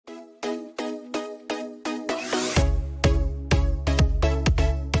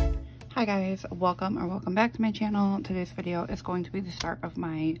Hi guys, welcome back to my channel. Today's video is going to be the start of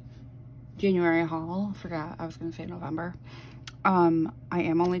my January haul. Forgot I was going to say November. I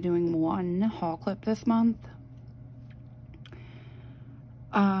am only doing one haul clip this month.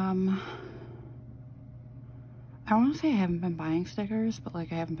 I don't want to say I haven't been buying stickers, but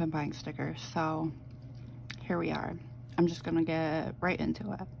like I haven't been buying stickers, so here we are. I'm just gonna get right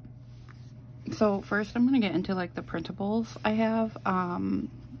into it. So first I'm gonna get into like the printables I have.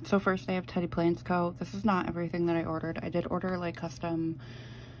 So first I have Teddy Plans Co. This is not everything that I ordered. I did order like custom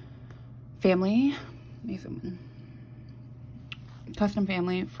family. Let me zoom in. Custom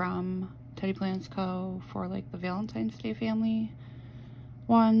family from Teddy Plans Co. for like the Valentine's Day family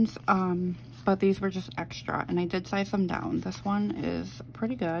ones. But these were just extra and I did size them down. This one is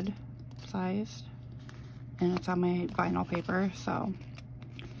pretty good sized and it's on my vinyl paper, so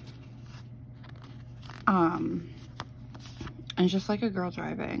and it's just like a girl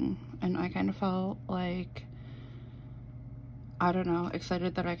driving, and I kind of felt like, I don't know,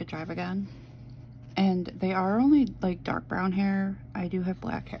 excited that I could drive again. And they are only like dark brown hair. I do have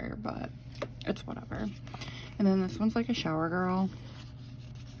black hair, but it's whatever. And then this one's like a shower girl,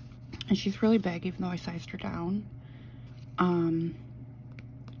 and she's really big even though I sized her down.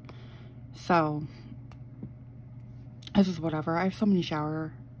 So this is whatever. I have so many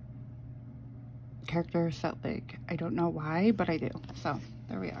shower characters that like I don't know why, but I do. So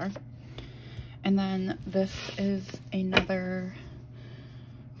there we are. And then this is another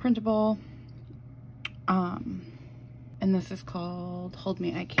printable, and this is called Hold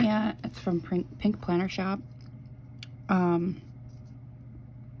Me I Can't. It's from Pink Planner Shop,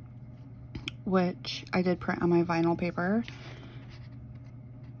 which I did print on my vinyl paper.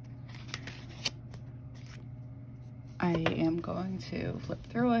 I am going to flip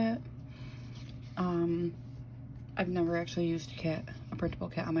through it. I've never actually used a printable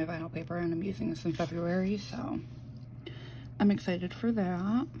kit on my vinyl paper, and I'm using this in February, so I'm excited for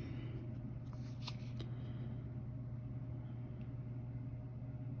that.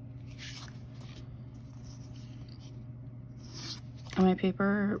 And my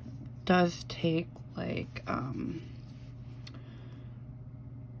paper does take like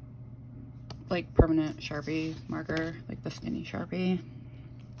permanent Sharpie marker, like the skinny Sharpie.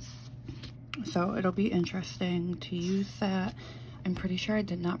 So it'll be interesting to use that. I'm pretty sure I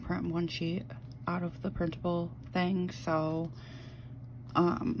did not print one sheet out of the printable thing, so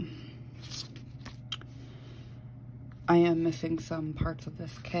I am missing some parts of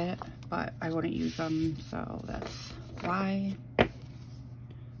this kit, but I wouldn't use them, so that's why.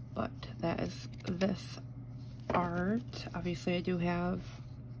 But that is this art. Obviously I do have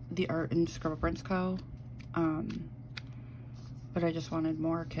the art in Scribble Prints Co. But I just wanted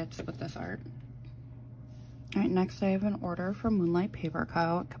more kits with this art. All right, next I have an order from Moonlight Paper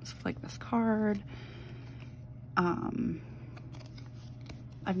Co. It comes with like this card. I've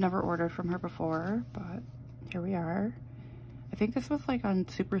never ordered from her before, but here we are. I think this was like on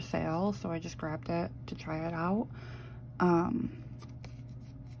super sale, so I just grabbed it to try it out.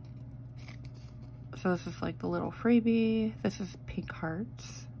 So this is like the little freebie. This is pink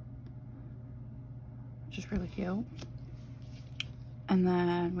hearts, which is really cute. And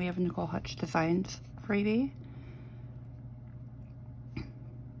then we have a Nicole Hutch Designs freebie,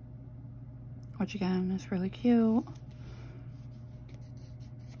 which again is really cute.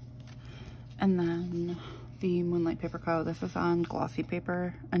 And then the Moonlight Paper Co. This is on glossy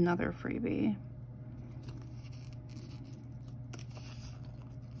paper, another freebie.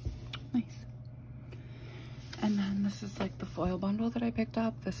 Nice. And then this is like the foil bundle that I picked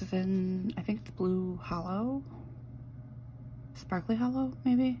up. This is in, I think it's Blue Hollow. Sparkly Hollow,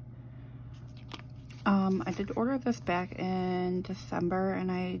 maybe. I did order this back in December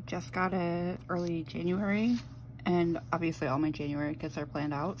and I just got it early January, and obviously all my January kits are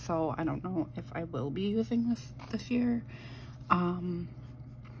planned out, so I don't know if I will be using this year,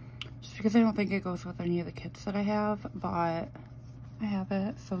 just because I don't think it goes with any of the kits that I have, but I have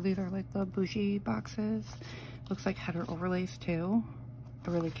it. So these are like the bougie boxes. Looks like header overlays too.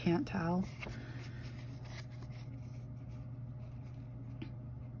 I really can't tell.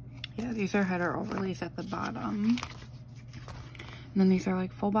 Yeah, these are header overlays at the bottom. And then these are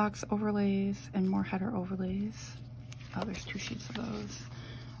like full box overlays and more header overlays. Oh, there's 2 sheets of those.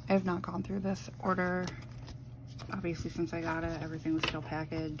 I have not gone through this order. Obviously, since I got it, everything was still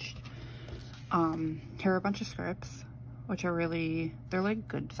packaged. Here are a bunch of scripts, which are really, they're like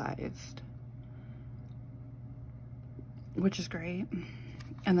good sized, which is great.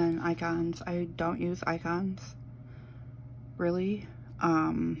 And then icons. I don't use icons, really.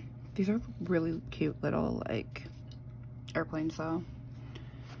 These are really cute little like airplanes though.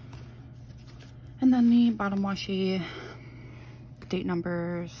 And then the bottom washi, date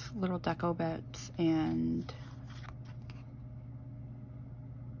numbers, little deco bits, and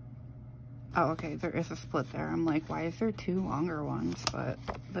oh, okay, there is a split there. I'm like, why is there two longer ones? But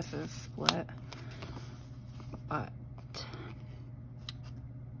this is split. But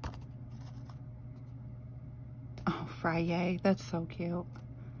oh, Friday, that's so cute.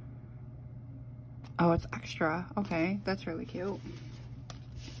 Oh, it's extra. Okay, that's really cute.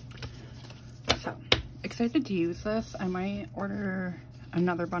 So, excited to use this. I might order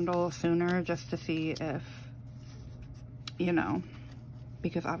another bundle sooner just to see if, you know,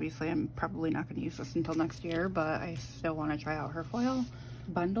 because obviously I'm probably not going to use this until next year, but I still want to try out her foil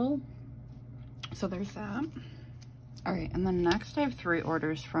bundle. So there's that. All right, and then next I have 3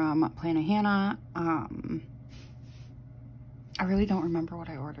 orders from Plannahannah. I really don't remember what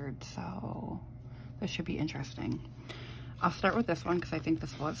I ordered, so this should be interesting. I'll start with this one because I think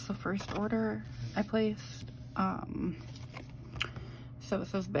this was the first order I placed. So it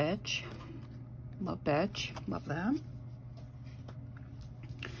says bitch. Love bitch. Love that.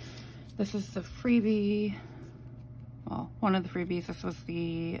 This is the freebie. Well, one of the freebies. This was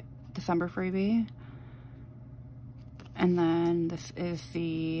the December freebie. And then this is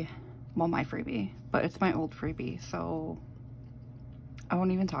the, well, my freebie. But it's my old freebie, so I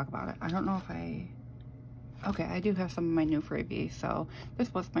won't even talk about it. I don't know if I... Okay, I do have some of my new freebie, so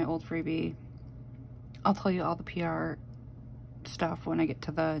this was my old freebie. I'll tell you all the PR stuff when I get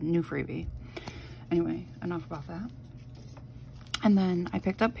to the new freebie. Anyway, enough about that. And then I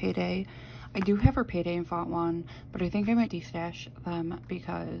picked up Payday. I do have her Payday in font 1, but I think I might destash them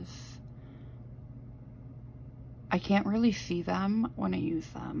because I can't really see them when I use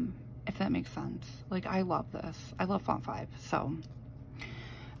them, if that makes sense. Like, I love this. I love font 5, so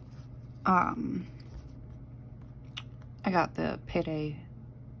I got the Payday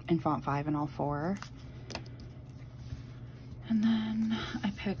in font 5 and all 4. And then I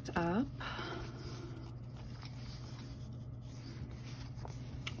picked up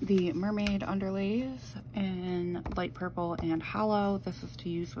the Mermaid underlays in light purple and hollow. This is to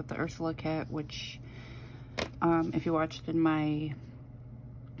use with the Ursula kit, which if you watched in my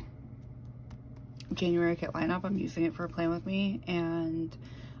January kit lineup, I'm using it for Plan With Me, and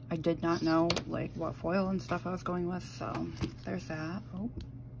I did not know like what foil and stuff I was going with, so there's that. Oh.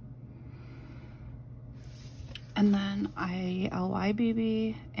 And then I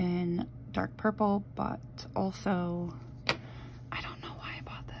LYBB in dark purple, but also I don't know why I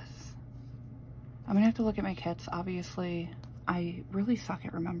bought this. I'm gonna have to look at my kits. Obviously, I really suck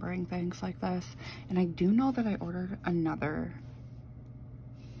at remembering things like this, and I do know that I ordered another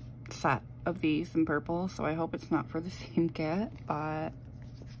set of these in purple, so I hope it's not for the same kit, but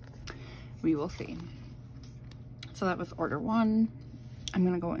we will see. So that was order 1. I'm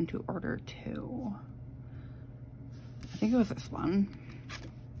gonna go into order 2. I think it was this one.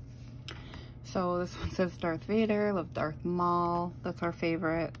 So this one says Darth Vader, love Darth Maul. That's our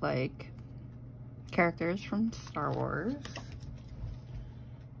favorite, like, characters from Star Wars.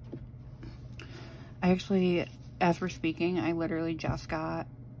 I actually, as we're speaking, I literally just got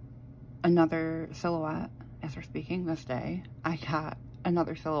another silhouette. As we're speaking this day, I got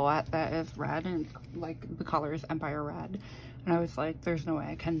another silhouette that is red, and like the color is Empire Red, and I was like, there's no way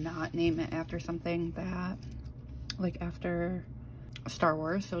I cannot name it after something that, like, after Star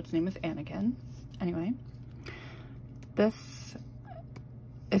Wars, so its name is Anakin. Anyway, this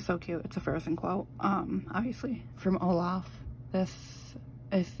is so cute. It's a Frozen quote, obviously from Olaf. This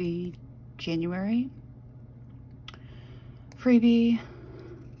is the January freebie,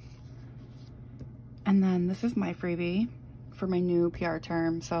 and then this is my freebie for my new PR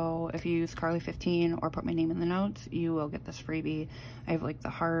term. So if you use Carly15 or put my name in the notes, you will get this freebie. I have like the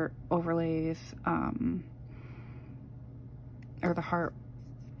heart overlays, or the heart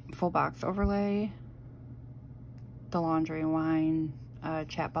full box overlay, the laundry and wine,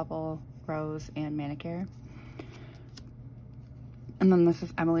 chat bubble, rose, and manicure. And then this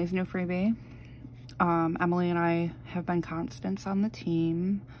is Emily's new freebie. Emily and I have been constants on the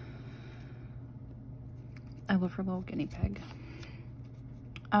team. I love her little guinea pig.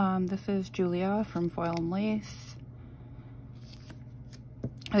 This is Julia from Foil and Lace.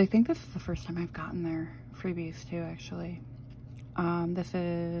 I think this is the first time I've gotten their freebies too, actually. This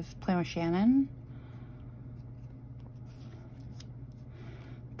is Plan With Shannon.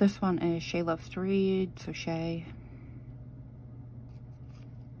 This one is Shay Loves to Read, so Shay.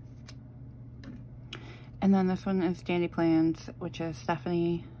 And then this one is Dandy Plans, which is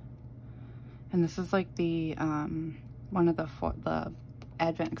Stephanie. And this is like the one of the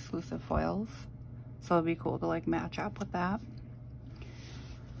Advent exclusive foils, so it'll be cool to like match up with that.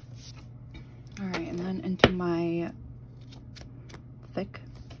 All right, and then into my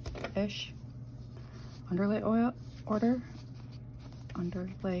thick-ish underlay order.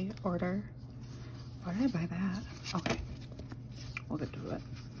 Why did I buy that? Okay, we'll get to it.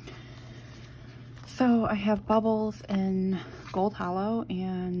 So I have bubbles in Gold Hollow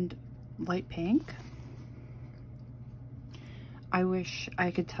and light pink. I wish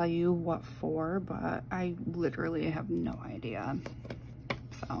I could tell you what for, but I literally have no idea.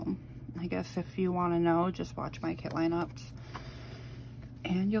 So I guess if you want to know, just watch my kit lineups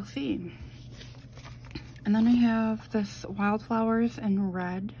and you'll see. And then I have this Wildflowers in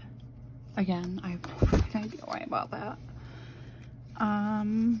red. Again, I have no freaking idea why I bought that.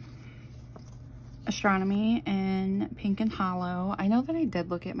 Astronomy in pink and hollow. I know that I did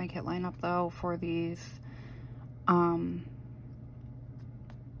look at my kit lineup though for these.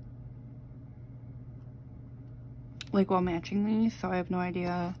 Like while matching these, so I have no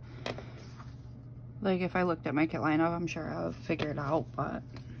idea. Like if I looked at my kit lineup, I'm sure I would figure it out, but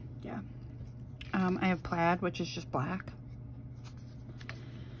yeah. I have plaid, which is just black.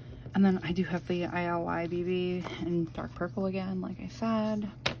 And then I do have the ILY BB in dark purple again, like I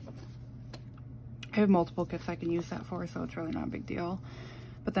said. I have multiple kits I can use that for, so it's really not a big deal.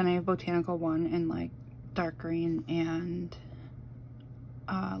 But then I have Botanical one in like dark green and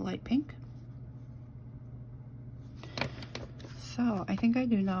light pink. So I think I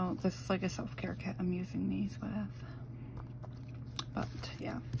do know this is like a self-care kit I'm using these with. But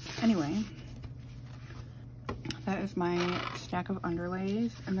yeah, anyway. That is my stack of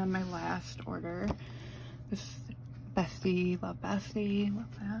underlays. And then my last order, this Bestie, love Bestie,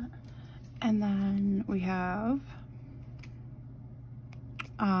 love that. And then we have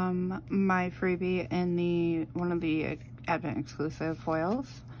my freebie in the one of the Advent exclusive foils.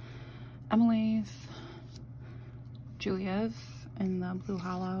 Emily's, Julia's in the Blue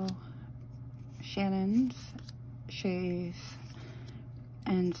Hollow, Shannon's, Shay's,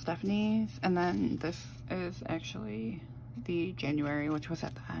 and Stephanie's. And then this is actually the January, which was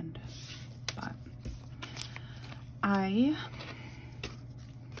at the end. But I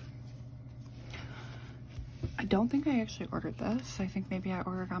don't think I actually ordered this. I think maybe I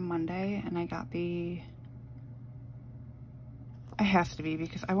ordered on Monday and I got the... It has to be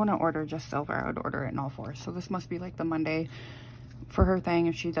because I want to order just silver. I would order it in all fours. So this must be like the Monday for her thing.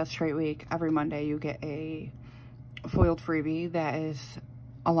 If she does straight week, every Monday you get a foiled freebie that is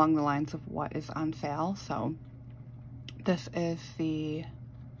along the lines of what is on sale. So this is the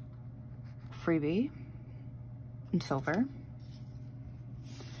freebie in silver.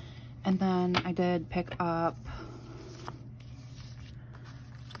 And then I did pick up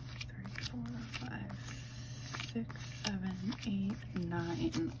 3, 4, 5, 6, 7, 8,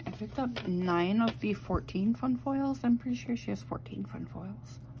 9. I picked up 9 of the 14 fun foils. I'm pretty sure she has 14 fun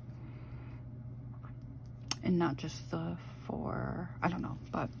foils. And not just the 4, I don't know,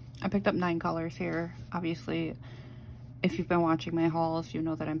 but I picked up 9 colors here. Obviously, if you've been watching my hauls, you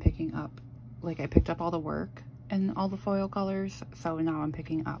know that I'm picking up, like I picked up all the work and all the foil colors. So now I'm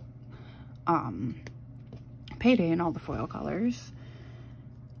picking up Payday in all the foil colors.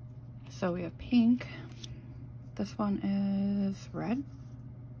 So we have pink. This one is red.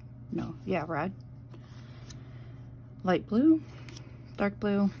 No, yeah, red. Light blue, dark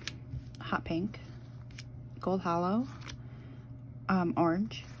blue, hot pink, Gold Hollow,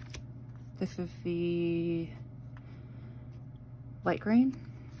 orange. This is the light green,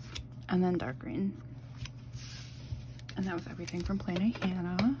 and then dark green. And that was everything from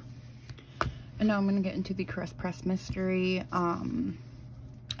Plannahannah. And now I'm going to get into the Caress Press Mystery. I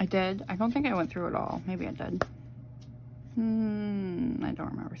don't think I went through it all. Maybe I did. I don't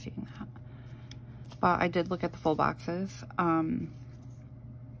remember seeing that. But I did look at the full boxes.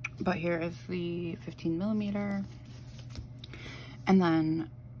 But here is the 15mm. And then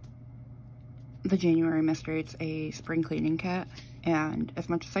the January Mystery. It's a spring cleaning kit. And as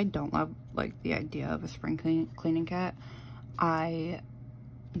much as I don't love like the idea of a spring cleaning kit, I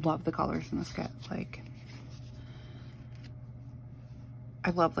love the colors in this kit. Like, I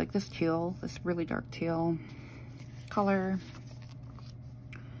love like this teal, this really dark teal color,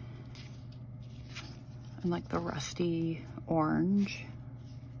 and like the rusty orange.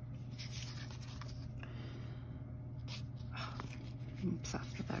 I'm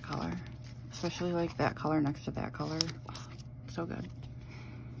obsessed with that color, especially like that color next to that color. Oh, so good.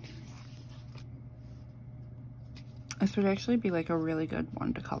 This would actually be like a really good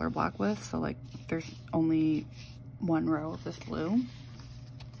one to color block with. So like there's only one row of this blue.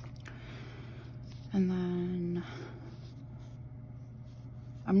 And then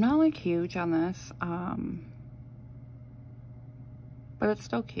I'm not like huge on this, but it's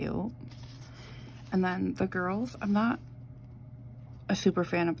still cute. And then the girls, I'm not a super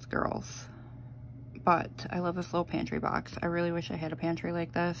fan of the girls, but I love this little pantry box. I really wish I had a pantry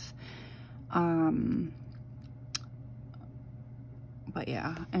like this. But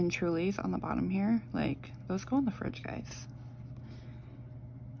yeah, and Truly's on the bottom here, like those go in the fridge, guys.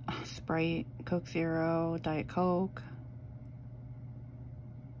 Sprite, Coke Zero, Diet Coke.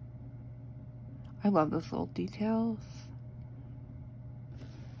 I love those little details.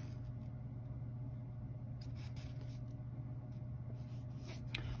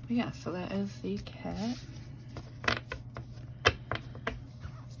 But yeah, so that is the kit.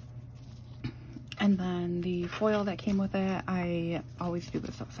 And then the foil that came with it, I always do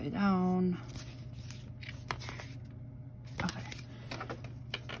this upside down. Okay.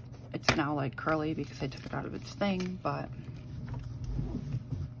 It's now like curly because I took it out of its thing, but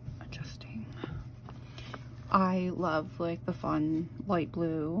adjusting. I love like the fun light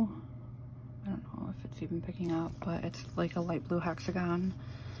blue. I don't know if it's even picking up, but it's like a light blue hexagon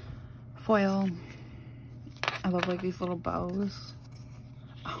foil. I love like these little bows.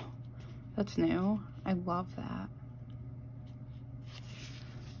 Oh, that's new. I love that.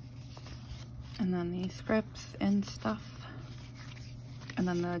 And then the scripts and stuff. And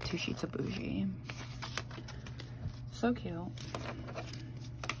then the 2 sheets of bougie. So cute.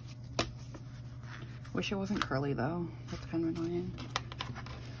 Wish it wasn't curly though. That's kind of annoying.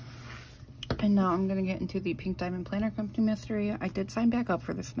 And now I'm gonna get into the Pink Diamond Planner Company mystery. I did sign back up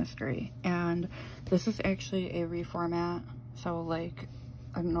for this mystery, and this is actually a reformat. So like,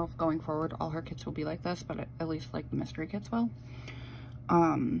 I don't know if going forward all her kits will be like this, but at least like the mystery kits will.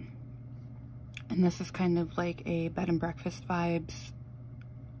 And this is kind of like a bed and breakfast vibes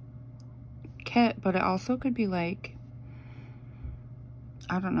kit, but it also could be like,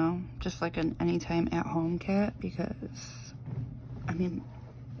 I don't know, just like an anytime at home kit, because I mean,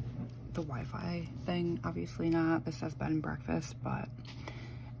 the Wi-Fi thing, obviously not. This says bed and breakfast, but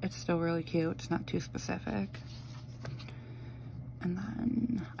it's still really cute. It's not too specific. And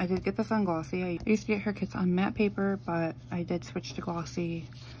then I did get this on glossy. I used to get her kits on matte paper, but I did switch to glossy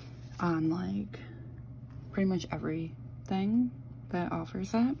on like pretty much everything that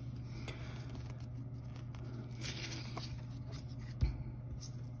offers that.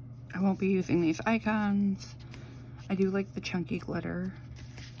 I won't be using these icons. I do like the chunky glitter.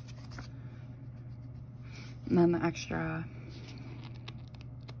 And then the extra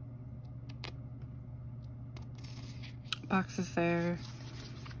boxes there.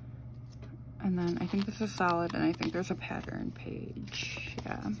 And then I think this is solid, and I think there's a pattern page.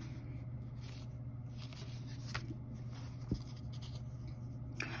 Yeah.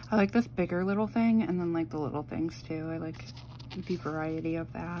 I like this bigger little thing, and then like the little things too. I like the variety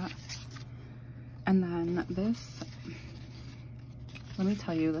of that. And then this, let me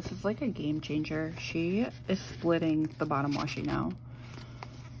tell you, this is like a game changer. She is splitting the bottom washi now.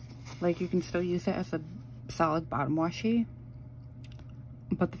 Like, you can still use it as a solid bottom washi,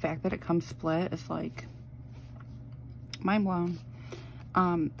 but the fact that it comes split is like mind blown.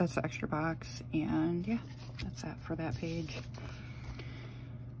 That's the extra box, and yeah, that's that for that page.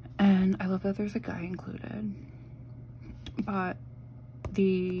 And I love that there's a guy included, but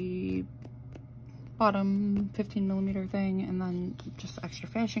the bottom 15mm thing, and then just extra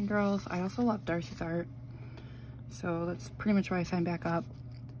fashion girls. I also love Darcy's art, so that's pretty much why I signed back up.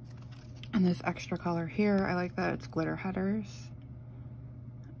 And this extra color here, I like that it's glitter headers.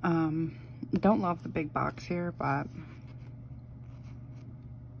 Don't love the big box here, but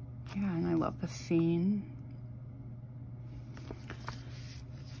yeah, and I love the scene.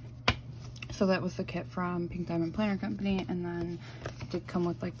 So that was the kit from Pink Diamond Planner Company, and then it did come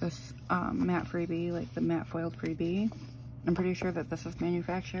with like this matte freebie, like the matte foiled freebie. I'm pretty sure that this is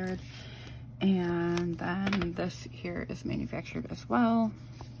manufactured, and then this here is manufactured as well.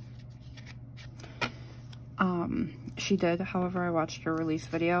 She did, however, I watched her release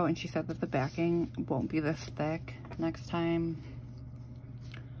video, and she said that the backing won't be this thick next time.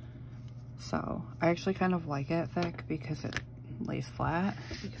 So I actually kind of like it thick because it lays flat,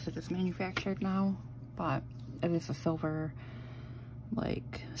 because it is manufactured now, but it is a silver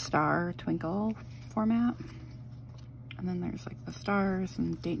like star twinkle format. And then there's like the stars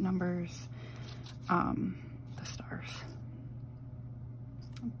and date numbers, the stars,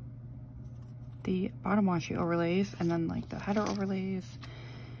 the bottom washi overlays, and then like the header overlays,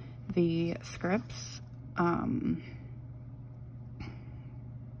 the scripts. I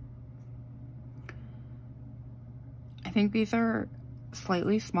think these are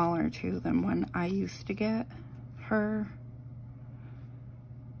slightly smaller too than when I used to get her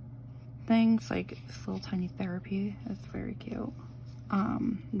things, like this little tiny therapy. It's very cute.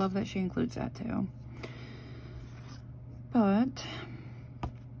 Love that she includes that too. but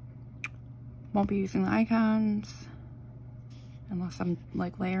won't be using the icons unless I'm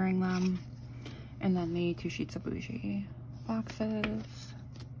like layering them. And then the 2 sheets of bougie boxes.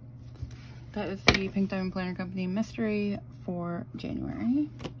 That is the Pink Diamond Planner Company mystery for January.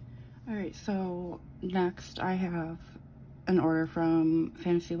 All right, so next I have an order from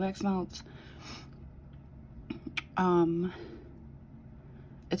Fantasy Wax Melts.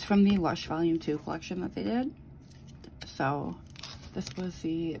 It's from the Lush Volume 2 collection that they did. So this was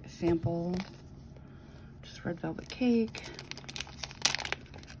the sample, just red velvet cake.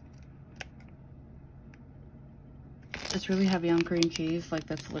 It's really heavy on cream cheese. Like,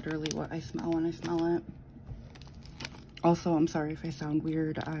 that's literally what I smell when I smell it. Also, I'm sorry if I sound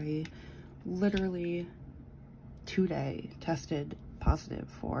weird. I literally today tested positive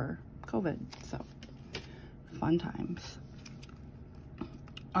for COVID. So, fun times.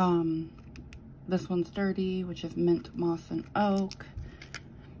 This one's dirty, which is mint, moss, and oak.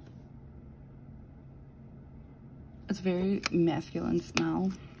 It's very masculine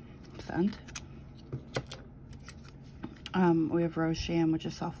smell, scent. We have Rose Sham, which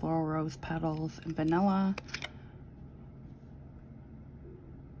is soft floral rose petals and vanilla.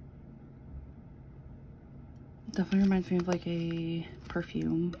 Definitely reminds me of like a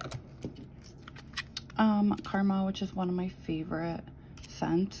perfume. Karma, which is one of my favorite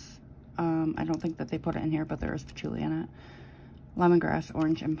scents. I don't think that they put it in here, but there is patchouli in it. Lemongrass,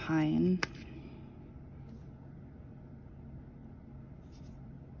 orange, and pine.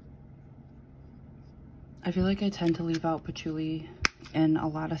 I feel like I tend to leave out patchouli in a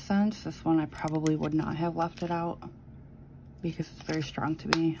lot of scents. This one I probably would not have left it out because it's very strong to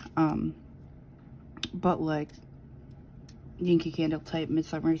me. But like Yankee Candle type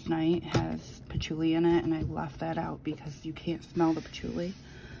Midsummer's Night has patchouli in it, and I left that out because you can't smell the patchouli.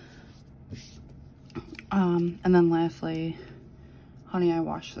 And then lastly, Honey I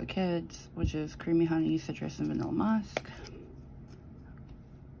Wash the Kids, which is creamy honey, citrus, and vanilla musk.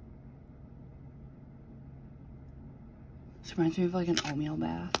 This reminds me of like an oatmeal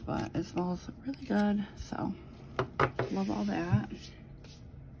bath, but it smells really good, so love all that.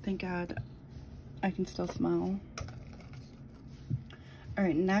 Thank God I can still smell. All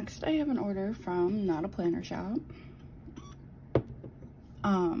right, next I have an order from Not a Planner Shop.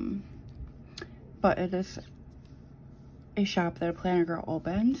 But it is a shop that a planner girl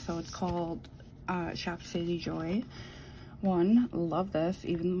opened, so it's called Shop City Joy. One, love this.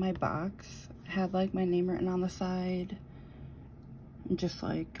 Even my box had like my name written on the side. And just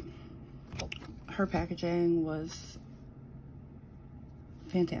like her packaging was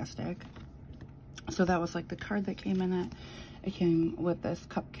fantastic. So that was like the card that came in it. It came with this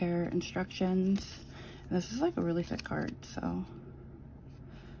cup care instructions. And this is like a really thick card, so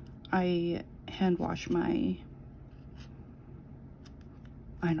I hand wash my,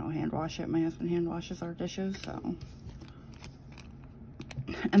 I don't hand wash it, my husband hand washes our dishes, so.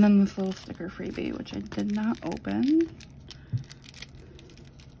 And then this little sticker freebie, which I did not open.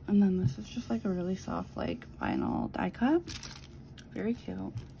 And then this is just like a really soft like vinyl die cup, very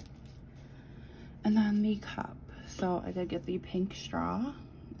cute. And then the cup, so I did get the pink straw,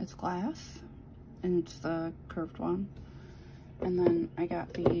 it's glass, and it's the curved one. And then I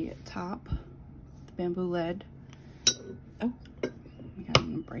got the top, the bamboo lid. Oh, my God,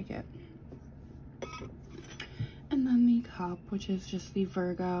 I'm gonna break it. And then the cup, which is just the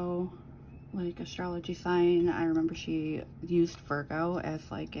Virgo, like astrology sign. I remember she used Virgo as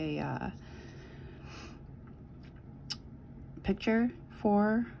like a picture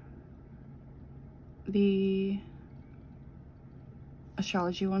for the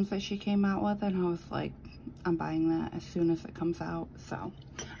astrology ones that she came out with, and I was like, I'm buying that as soon as it comes out. So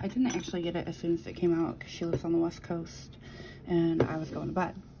I didn't actually get it as soon as it came out because she lives on the West Coast and I was going to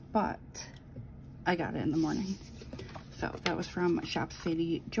bed, but I got it in the morning. So that was from Shop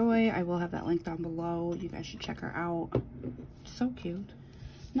City Joy. I will have that link down below. You guys should check her out. So cute.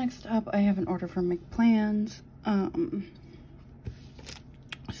 Next up, I have an order from McPlans.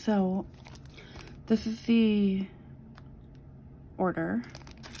 So this is the order,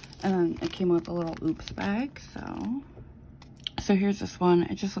 and then it came with a little oops bag. So here's this one.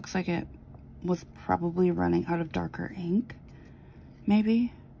 It just looks like it was probably running out of darker ink,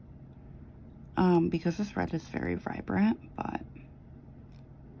 maybe. Because this red is very vibrant, but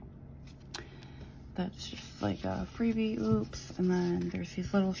that's just like a freebie, oops. And then there's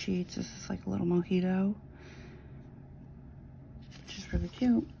these little sheets. This is like a little mojito, which is really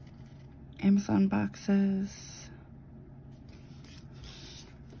cute. Amazon boxes.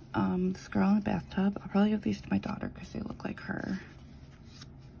 This girl in a bathtub. I'll probably give these to my daughter because they look like her.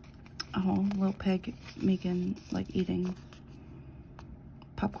 Oh, little pig making, like, eating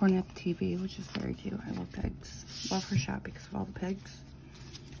popcorn at the TV, which is very cute. I love pigs. Love her shop because of all the pigs.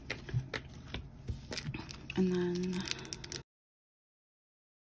 And then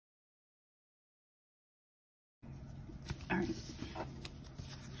alright.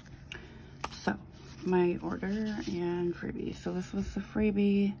 So my order and freebie. So this was the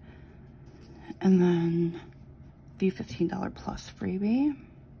freebie, and then the $15 plus freebie,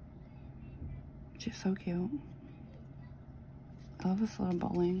 which is so cute. I love this little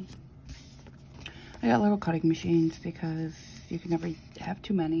bowling. I got little cutting machines because you can never have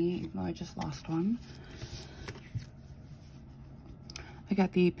too many, even though I just lost one. I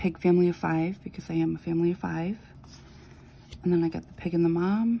got the pig family of 5 because I am a family of 5. And then I got the pig and the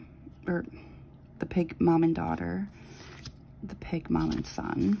mom, or the pig mom and daughter, the pig mom and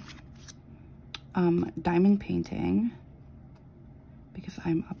son, diamond painting because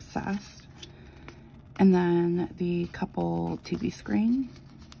I'm obsessed, and then the couple TV screen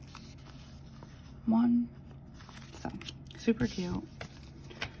one. So super cute.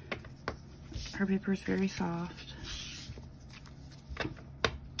 Her paper is very soft.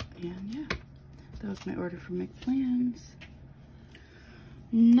 And yeah, that was my order from McPlans.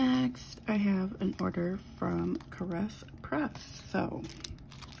 Next, I have an order from Caress Press. So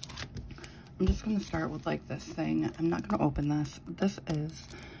I'm just going to start with like this thing. I'm not going to open this. This is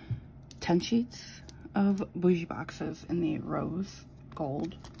 10 sheets of bougie boxes in the rose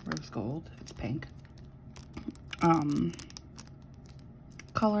gold. It's pink.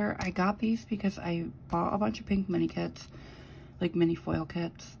 Color. I got these because I bought a bunch of pink mini kits, like mini foil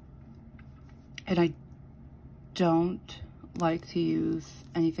kits. And I don't like to use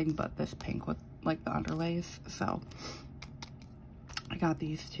anything but this pink with like the underlays, so I got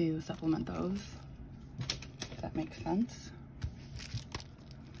these to supplement those, if that makes sense.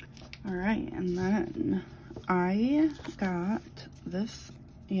 All right, and then I got this,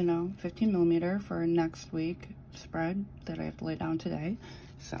 you know, 15mm for next week spread that I have to lay down today.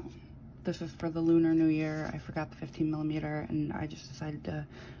 So this is for the Lunar New Year. I forgot the 15mm and I just decided to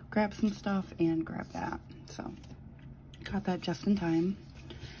grab some stuff and grab that. So got that just in time.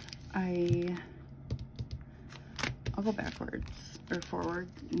 I'll go backwards or forward,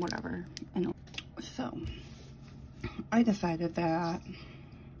 whatever. And so I decided that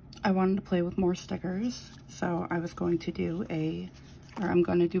I wanted to play with more stickers. So I was going to do I'm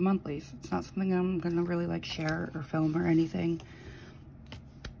going to do monthlies. It's not something I'm going to really like share or film or anything.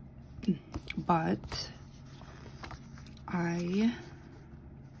 But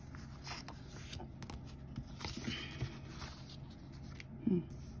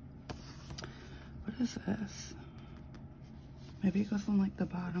what is this? Maybe it goes on like the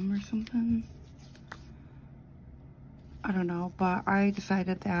bottom or something. I don't know, but I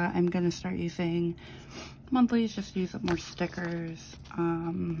decided that I'm gonna start using monthlies, just use up more stickers.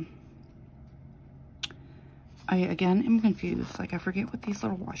 I again am confused. Like I forget what these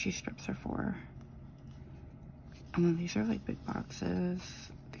little washi strips are for. And then these are like big boxes.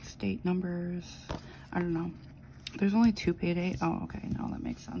 These date numbers. I don't know. There's only 2 payday. Oh, okay. No, that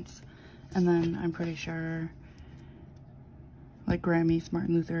makes sense. And then I'm pretty sure like Grammys,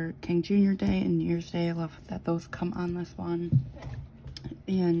 Martin Luther King Jr. Day and New Year's Day. I love that those come on this one.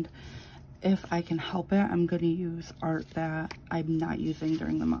 And if I can help it, I'm going to use art that I'm not using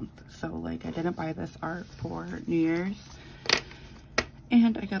during the month. So like I didn't buy this art for New Year's.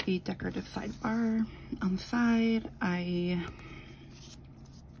 And I got the decorative sidebar on the side.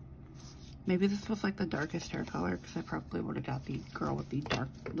 Maybe this was like the darkest hair color because I probably would have got the girl with the dark,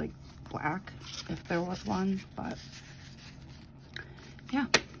 like black if there was one. But yeah,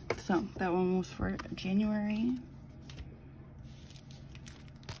 so that one was for January.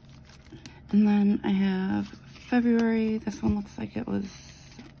 And then I have February. This one looks like it was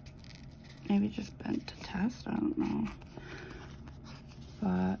maybe just bent to test. I don't know.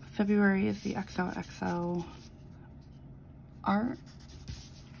 But February is the XOXO art.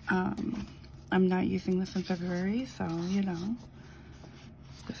 I'm not using this in February, so you know.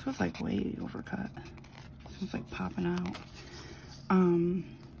 This was like way overcut. This one's like popping out.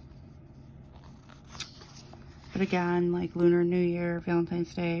 But again, like Lunar New Year,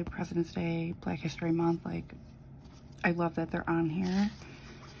 Valentine's Day, President's Day, Black History Month, like I love that they're on here.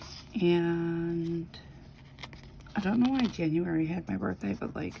 And I don't know why January had my birthday,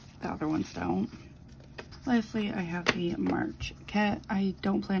 but like the other ones don't. Lastly, I have the March kit. I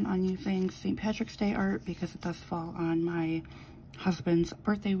don't plan on using St. Patrick's Day art because it does fall on my husband's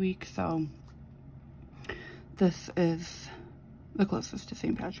birthday week, so this is the closest to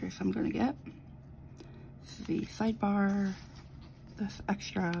St. Patrick's I'm gonna get. This is the sidebar, this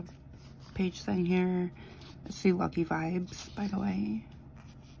extra page thing here. It's the Lucky Vibes, by the way.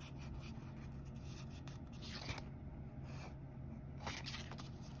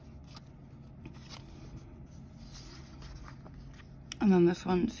 And then this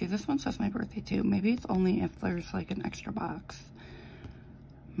one, see, this one says my birthday too. Maybe it's only if there's like an extra box.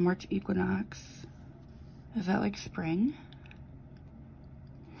 March equinox. Is that like spring?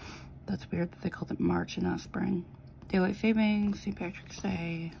 That's weird that they called it March and not spring. Daylight savings, St. Patrick's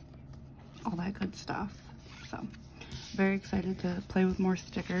Day, all that good stuff. So, very excited to play with more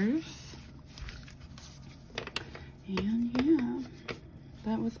stickers. And yeah,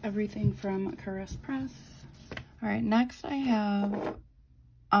 that was everything from Caress Press. All right, next I have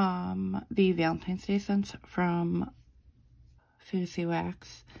the Valentine's Day scents from Fantasy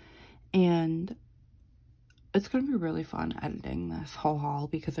Wax, and it's going to be really fun editing this whole haul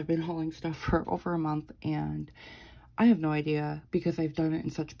because I've been hauling stuff for over a month, and I have no idea, because I've done it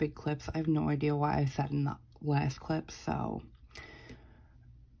in such big clips, I have no idea why I said in the last clip, so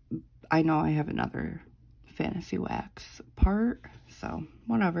I know I have another Fantasy Wax part, so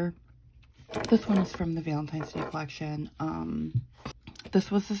whatever. This one is from the Valentine's Day collection.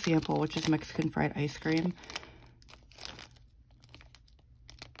 This was the sample, which is Mexican fried ice cream.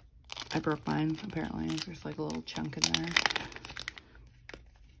 I broke mine, apparently. There's like a little chunk in there.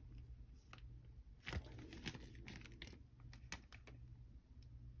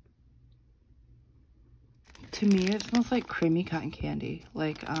 To me, it smells like creamy cotton candy.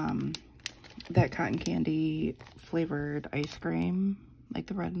 Like, that cotton candy flavored ice cream. Like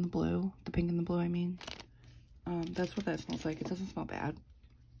the red and the blue. The pink and the blue, I mean. That's what that smells like. It doesn't smell bad.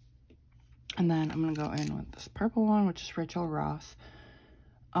 And then I'm going to go in with this purple one, which is Rachel Ross.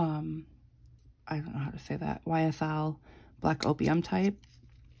 I don't know how to say that. YSL Black Opium type.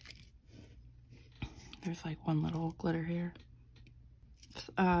 There's like one little glitter here. It's,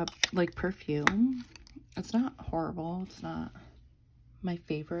 like perfume. It's not horrible. It's not my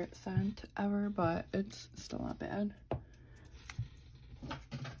favorite scent ever, but it's still not bad.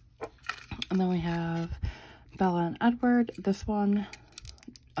 And then we have Bella and Edward. This one,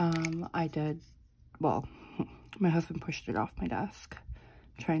 well, my husband pushed it off my desk,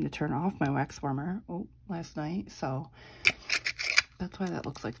 trying to turn off my wax warmer last night, so that's why that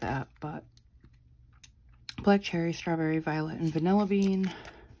looks like that. But black cherry, strawberry, violet, and vanilla bean.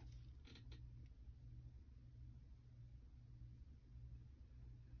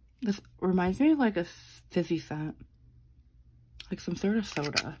 This reminds me of like a fizzy scent, like some sort of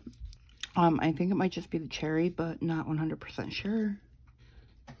soda. I think it might just be the cherry, but not 100% sure.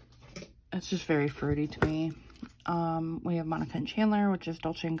 It's just very fruity to me. We have Monica and Chandler, which is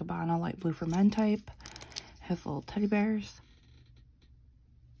Dolce & Gabbana Light Blue for Men type. Has little teddy bears.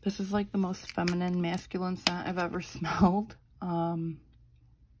 This is like the most feminine, masculine scent I've ever smelled. I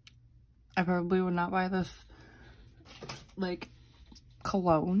probably would not buy this, like,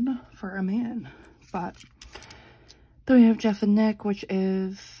 cologne for a man. But then we have Jess and Nick, which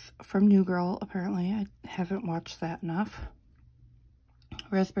is from New Girl, apparently. I haven't watched that enough.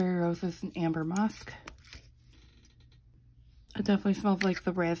 Raspberry Roses and Amber Musk. It definitely smells like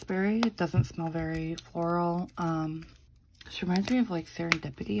the raspberry. It doesn't smell very floral. This reminds me of like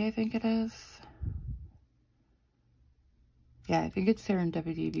Serendipity, I think it is. Yeah, I think it's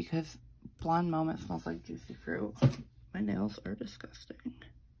Serendipity because Blonde Moment smells like juicy fruit. My nails are disgusting.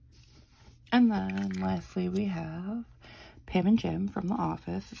 And then lastly we have Pam and Jim from The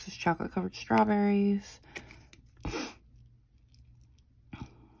Office. This is chocolate covered strawberries.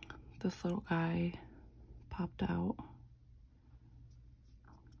 This little guy popped out.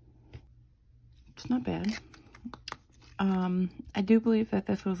 It's not bad. I do believe that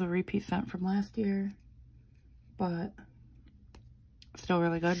this was a repeat scent from last year, but still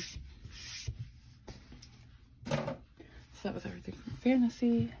really good. So that was everything from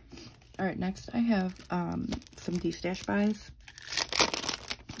Fantasy. All right, next I have some D-Stash buys.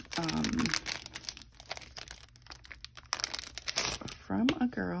 From a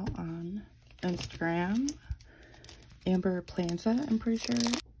girl on Instagram, Amber Planza, I'm pretty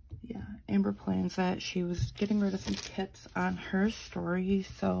sure. Yeah, Amber Planza. She was getting rid of some kits on her story.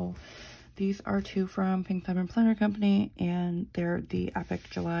 So these are two from Pink Diamond Planner Company, and they're the Epic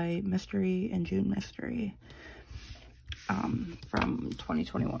July Mystery and June Mystery from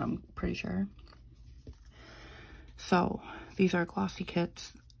 2021, I'm pretty sure. So these are glossy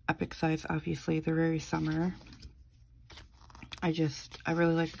kits, epic size, obviously. They're very summer. I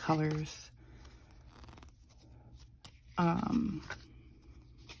really like the colors.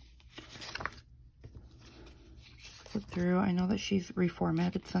 Flip through. I know that she's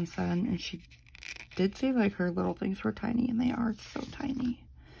reformatted since then, and she did say like her little things were tiny, and they are so tiny.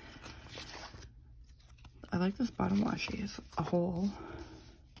 I like this bottom washi as a whole.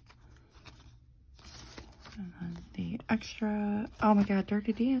 And then the extra, oh my god,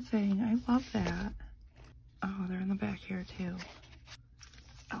 Dirty Dancing, I love that. Oh, they're in the back here too.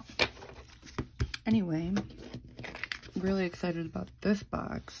 Oh. Anyway, really excited about this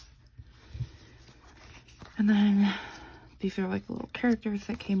box. And then these are like little characters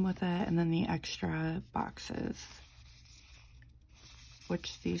that came with it, and then the extra boxes,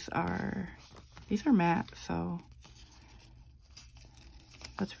 which these are matte, so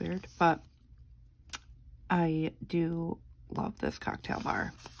that's weird, but I do love this cocktail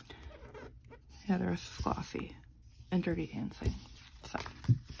bar. Yeah, the rest is glossy and Dirty Dancing, so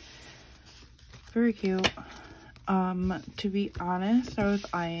very cute. To be honest, I was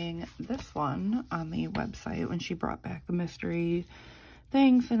eyeing this one on the website when she brought back the mystery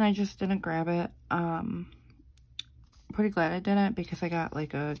things, and I just didn't grab it. Pretty glad I didn't, because I got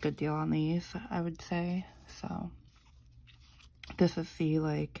like a good deal on these, I would say. So this is the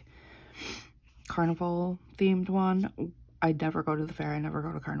like carnival themed one. I never go to the fair, I never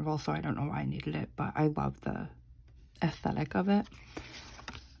go to carnival, so I don't know why I needed it, but I love the aesthetic of it.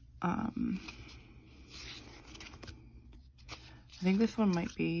 I think this one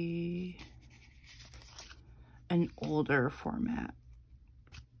might be an older format.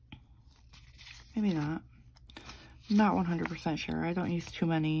 Maybe not. I'm not 100% sure. I don't use too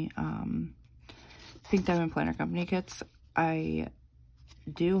many Pink Diamond Planner Company kits. I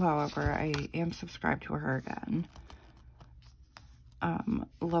do, however, I am subscribed to her again.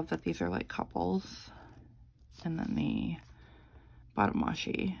 Love that these are like couples. And then the bottom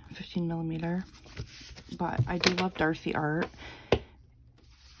washi, 15mm. But I do love Darcy art.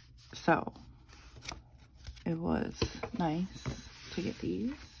 So it was nice to get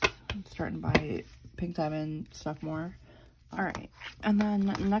these. I'm starting to buy Pink Diamond stuff more. Alright, and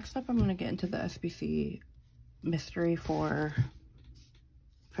then next up I'm going to get into the SBC mystery for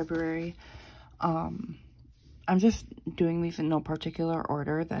February. I'm just doing these in no particular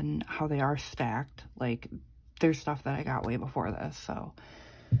order than how they are stacked. Like, there's stuff that I got way before this, so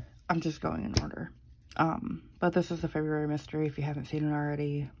I'm just going in order. But this is the February mystery if you haven't seen it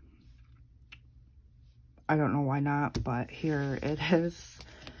already. I don't know why not, but here it is.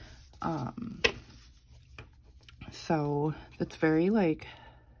 So it's very like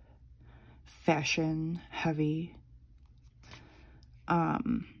fashion heavy. I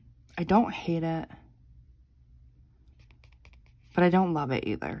don't hate it, but I don't love it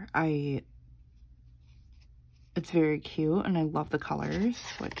either. It's very cute, and I love the colors,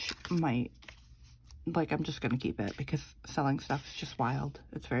 which might, like, I'm just gonna keep it because selling stuff is just wild.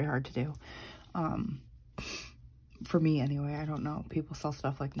 It's very hard to do. For me anyway. I don't know. People sell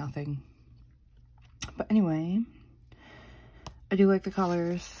stuff like nothing. But anyway, I do like the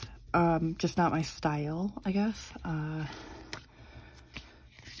colors. Just not my style, I guess.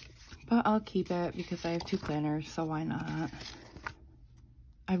 But I'll keep it because I have 2 planners, so why not?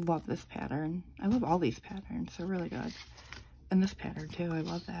 I love this pattern. I love all these patterns. They're really good. And this pattern too. I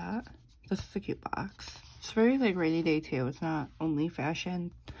love that. This is a cute box. It's very like rainy day too. It's not only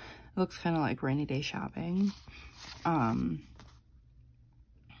fashion. It looks kind of like rainy day shopping. But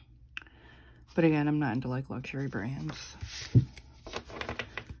again, I'm not into like luxury brands.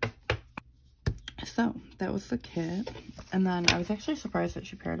 So that was the kit. And then I was actually surprised that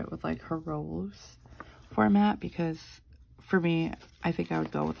she paired it with like her rose format, because for me, I think I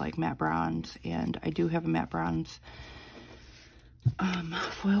would go with like matte bronze, and I do have a matte bronze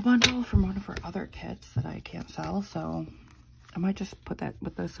foil bundle from one of her other kits that I can't sell, so I might just put that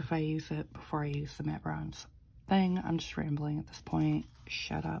with this if I use it before I use the matte bronze thing. I'm just rambling at this point.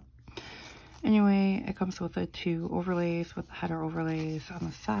 Shut up. Anyway, it comes with the 2 overlays with the header overlays on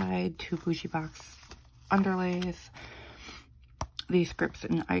the side, 2 bougie box underlays, the scripts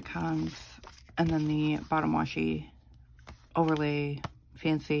and icons, and then the bottom washi overlay,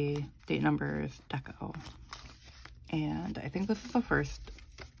 fancy, date numbers, deco. And I think this is the first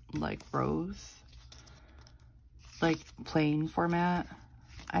like rose, like plain format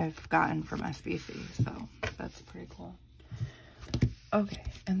I've gotten from SBC, so that's pretty cool. Okay,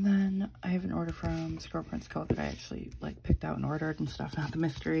 and then I have an order from Squirrel Prince Co. that I actually like picked out and ordered and stuff, not the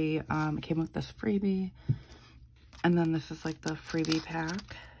mystery. It came with this freebie, and then this is like the freebie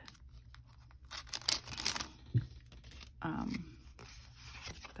pack.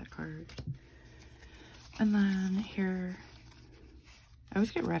 That card. And then here, I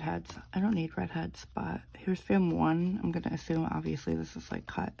always get redheads. I don't need redheads, but here's Fam 1. I'm gonna assume obviously this is like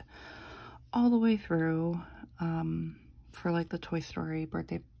cut all the way through for like the Toy Story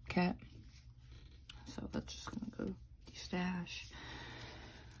birthday kit. So that's just gonna go stash.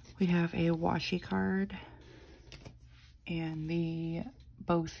 We have a washi card and the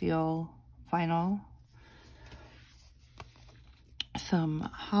bow seal vinyl. Some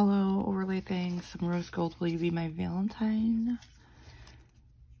hollow overlay things, some rose gold, will you be my Valentine?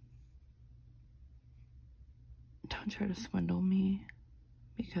 Don't try to swindle me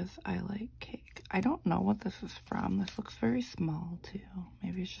because I like cake. I don't know what this is from. This looks very small too.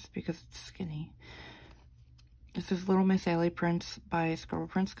 Maybe it's just because it's skinny. This is Little Miss Alley Prints by Scribble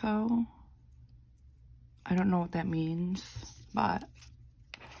Prints Co. I don't know what that means, but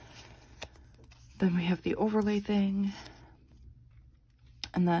then we have the overlay thing.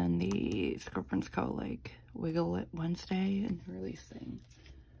 And then the Scribble Prints Co. like Wiggle It Wednesday and release thing.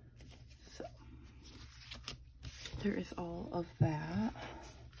 So there is all of that.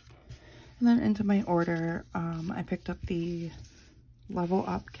 And then into my order, I picked up the Level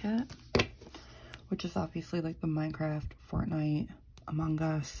Up kit, which is obviously like the Minecraft, Fortnite, Among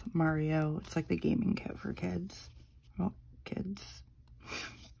Us, Mario. It's like the gaming kit for kids. Well, kids.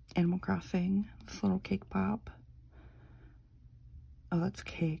 Animal Crossing, this little cake pop. Oh, that's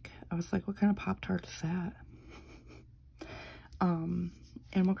cake. I was like, what kind of Pop-Tart is that?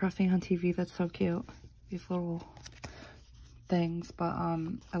 Animal Crossing on TV, that's so cute. These little things, but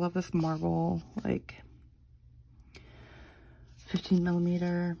I love this marble, like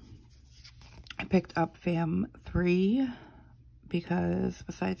 15mm. I picked up Fam 3 because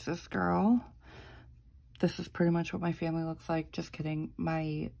besides this girl, this is pretty much what my family looks like. Just kidding.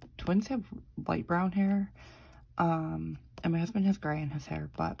 My twins have light brown hair, and my husband has gray in his hair,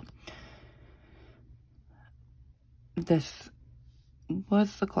 but this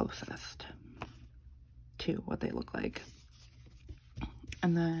was the closest to what they look like.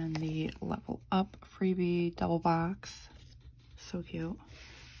 And then the Level Up freebie double box. So cute.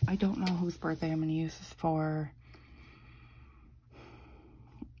 I don't know whose birthday I'm going to use this for.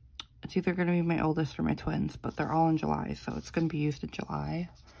 It's either going to be my oldest or my twins, but they're all in July, so it's going to be used in July.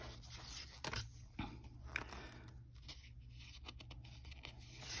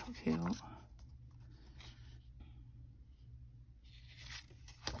 So cute.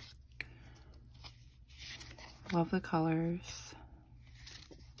 Love the colors.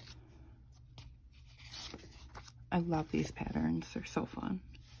 I love these patterns. They're so fun.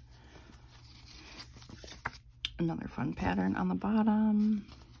 Another fun pattern on the bottom.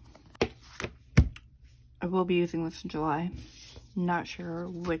 I will be using this in July. Not sure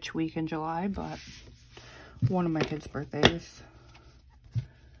which week in July, but one of my kids' birthdays.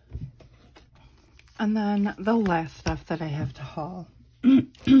 And then the last stuff that I have to haul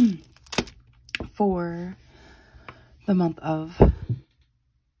for the month of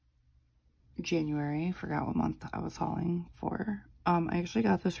January. I forgot what month I was hauling for. I actually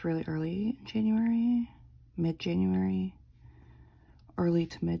got this really early in January, mid-January, early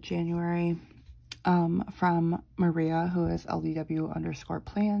to mid-January, from Maria, who is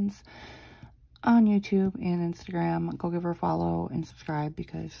LDW_plans on YouTube and Instagram. Go give her a follow and subscribe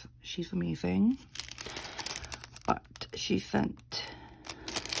because she's amazing. But she sent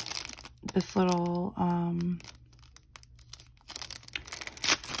this little,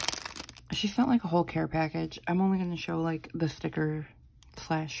 she sent like a whole care package. I'm only going to show like the sticker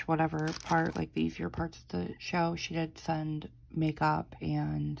slash whatever part, like the easier parts to show. She did send makeup,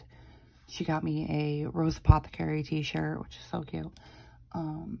 and she got me a Rose Apothecary t-shirt, which is so cute. I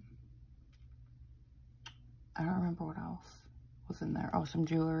don't remember what else was in there. Oh, some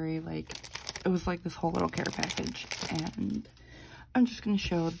jewelry. Like, it was like this whole little care package, and I'm just going to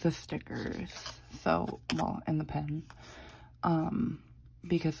show the stickers. So, well, and the pen.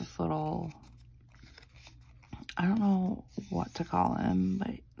 Because this little, I don't know what to call him,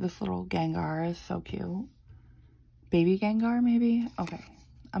 but this little Gengar is so cute. Baby Gengar, maybe? Okay,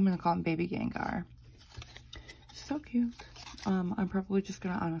 I'm gonna call him Baby Gengar. So cute. I'm probably just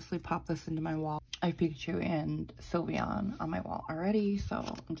gonna honestly pop this into my wall. I have Pikachu and Sylveon on my wall already, so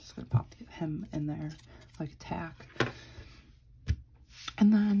I'm just gonna pop him in there like a tack.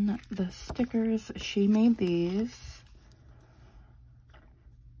 And then the stickers, she made these.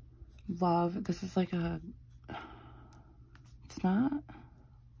 Love, this is like a,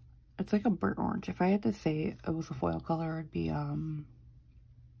 it's like a burnt orange. If I had to say it was a foil color, it'd be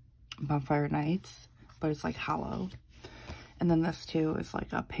Bonfire Nights, but it's like hollow. And then this too is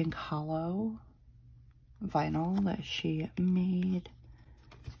like a pink hollow vinyl that she made.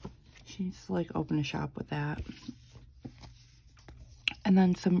 She needs to like open a shop with that. And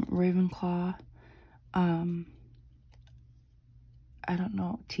then some Ravenclaw, I don't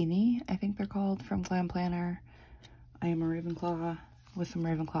know, Teeny, I think they're called, from Glam Planner. I am a Ravenclaw with some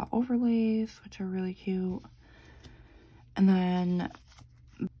Ravenclaw overlays, which are really cute. And then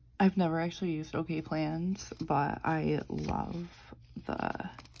I've never actually used CARLEAPLANS, but I love the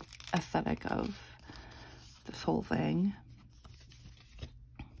aesthetic of this whole thing.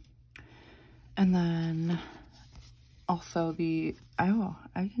 And then also oh,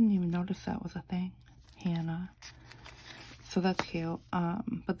 I didn't even notice that was a thing. Hannah. So that's cute.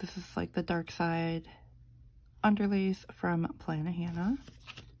 But this is like the dark side underlace from Plannahannah.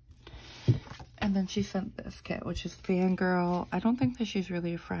 And then she sent this kit, which is Fangirl. I don't think that she's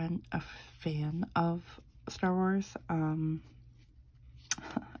really a fan of Star Wars. I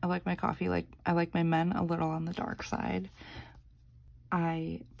like my coffee, like I like my men a little on the dark side.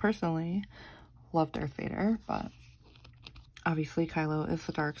 I personally love Darth Vader, but obviously Kylo is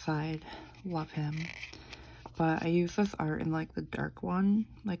the dark side. Love him. But I used this art in like the dark one,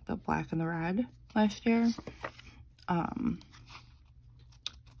 like the black and the red last year.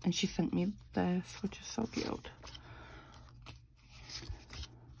 And she sent me this, which is so cute.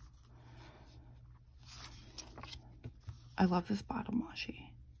 I love this bottom washi.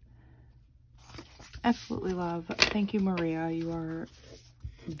 Absolutely love. Thank you, Maria. You are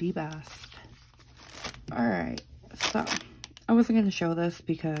the best. Alright, so I wasn't going to show this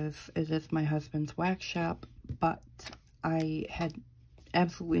because it is my husband's wax shop, but I had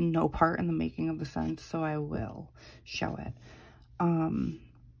absolutely no part in the making of the scent, so I will show it.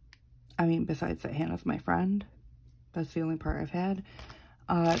 I mean, besides that Hannah's my friend, that's the only part I've had.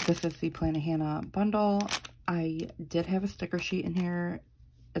 This is the Plannahannah bundle. I did have a sticker sheet in here.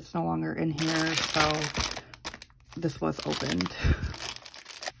 It's no longer in here, so this was opened.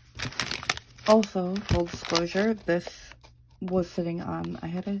 Also, full disclosure, this was sitting on, I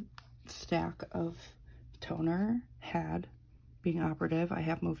had a stack of toner, being operative. I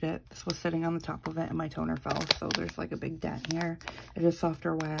have moved it. This was sitting on the top of it and my toner fell, so there's like a big dent here. It is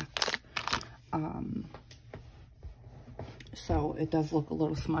softer wax. So it does look a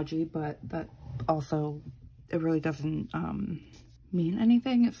little smudgy, but that also, it really doesn't mean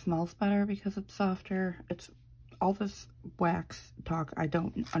anything. It smells better because it's softer. It's all this wax talk I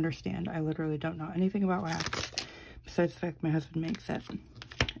don't understand. I literally don't know anything about wax besides the fact my husband makes it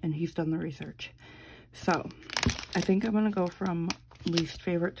and he's done the research. So I think I'm gonna go from least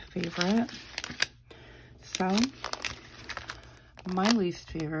favorite to favorite. So my least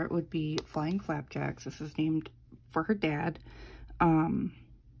favorite would be Flying Flapjacks. This is named for her dad. And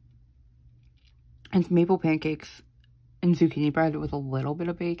it's maple pancakes and zucchini bread with a little bit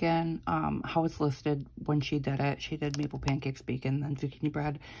of bacon. How it's listed when she did it, she did maple pancakes, bacon, then zucchini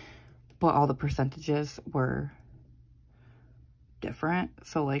bread, but all the percentages were different.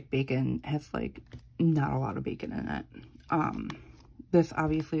 So like bacon has like not a lot of bacon in it. This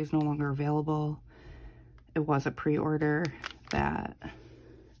obviously is no longer available. It was a pre-order that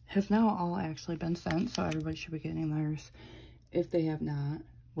has now all actually been sent, so everybody should be getting theirs if they have not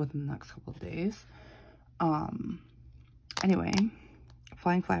within the next couple of days. Anyway,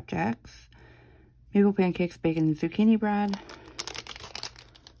 Flying Flapjacks, maple pancakes, bacon, and zucchini bread.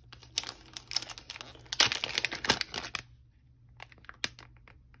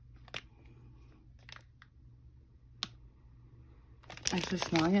 Actually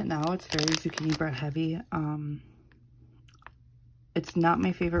smelling it now, it's very zucchini bread heavy. It's not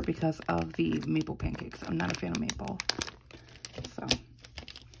my favorite because of the maple pancakes. I'm not a fan of maple. So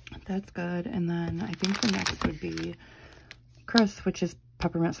that's good. And then I think the next would be Chris, which is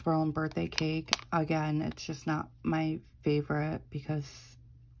peppermint swirl and birthday cake. Again, it's just not my favorite because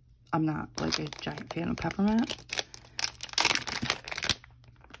I'm not like a giant fan of peppermint.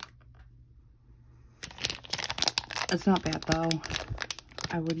 It's not bad though.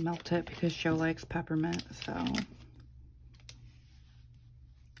 I would melt it because Joe likes peppermint, so.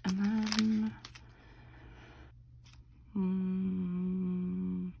 And then,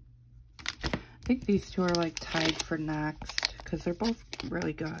 I think these two are like tied for next because they're both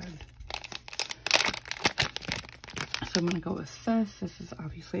really good. So I'm gonna go with this. This is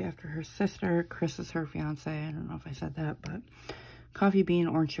obviously after her sister. Chris is her fiance. I don't know if I said that, but coffee bean,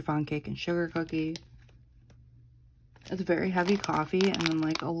 orange chiffon cake, and sugar cookie. It's very heavy coffee and then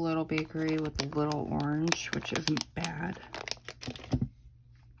like a little bakery with a little orange, which isn't bad.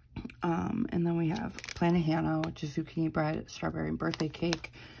 And then we have Plannahannah, which is zucchini bread, strawberry, and birthday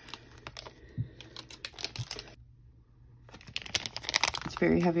cake. It's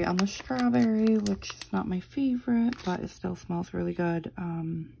very heavy on the strawberry, which is not my favorite, but it still smells really good.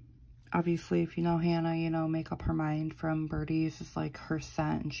 Obviously, if you know Hannah, you know Make Up Her Mind from Birdie's is like her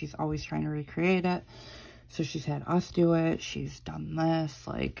scent, and she's always trying to recreate it. So she's had us do it. She's done this.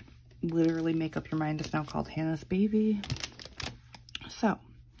 Like, literally Make Up Your Mind is now called Hannah's Baby. So,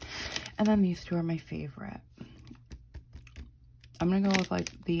 and then these two are my favorite. I'm gonna go with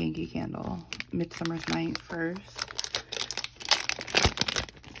like the Yankee Candle Midsummer's Night first.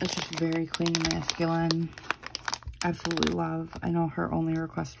 It's just very clean and masculine. Absolutely love. I know her only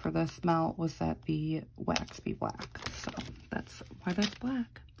request for this smell was that the wax be black, so that's why that's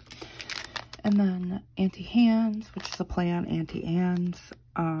black. And then Auntie Hands, which is a play on Auntie Anne's.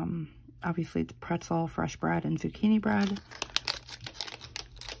 Obviously it's pretzel, fresh bread, and zucchini bread.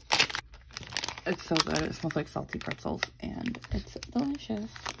 It's so good. It smells like salty pretzels, and it's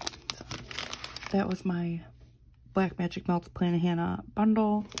delicious. So that was my Black Magic Melts Plannahannah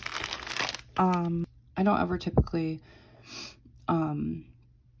bundle. I don't ever typically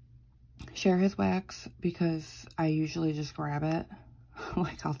share his wax because I usually just grab it.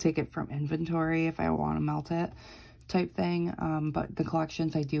 Like, I'll take it from inventory if I want to melt it type thing. But the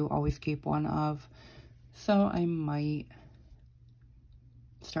collections I do always keep one of, so I might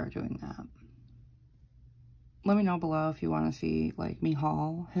start doing that. Let me know below if you want to see like me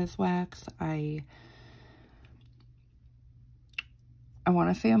haul his wax. I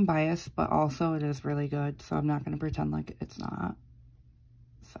want to say I'm biased, but also it is really good, so I'm not going to pretend like it's not.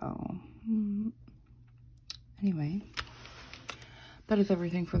 So, anyway, that is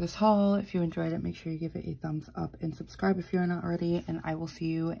everything for this haul. If you enjoyed it, make sure you give it a thumbs up and subscribe if you're not already, and I will see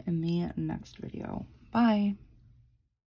you in the next video. Bye!